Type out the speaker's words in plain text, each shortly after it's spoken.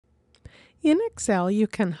In Excel, you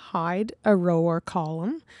can hide a row or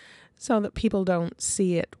column so that people don't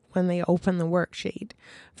see it when they open the worksheet.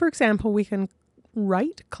 For example, we can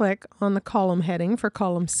right-click on the column heading for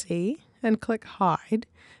column C and click Hide,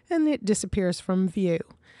 and it disappears from view.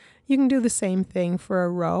 You can do the same thing for a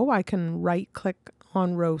row. I can right-click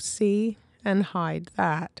on row C and hide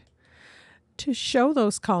that. To show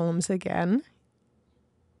those columns again,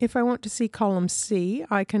 if I want to see column C,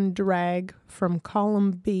 I can drag from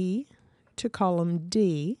column B to column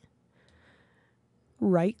D,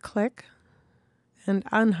 right-click and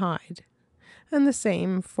unhide. And the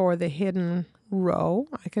same for the hidden row.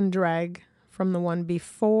 I can drag from the one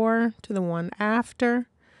before to the one after,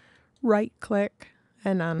 right-click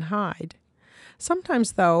and unhide.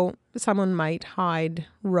 Sometimes, though, someone might hide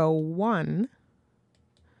row 1,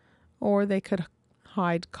 or they could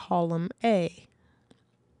hide column A.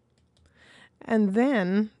 And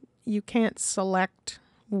then you can't select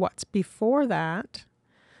what's before that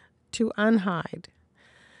to unhide.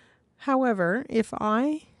 However, if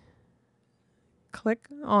I click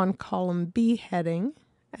on column B heading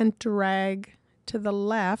and drag to the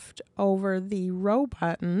left over the row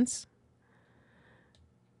buttons,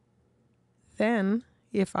 then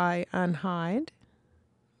if I unhide,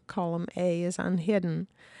 column A is unhidden.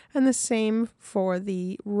 And the same for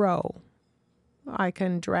the row. I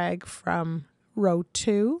can drag from row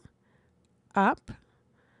 2 up,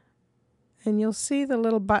 and you'll see the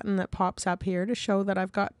little button that pops up here to show that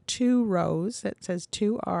I've got 2 rows. It says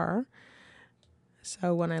 2R.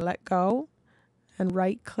 So when I let go and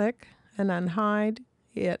right click and unhide,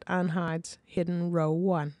 it unhides hidden row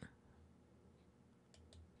 1.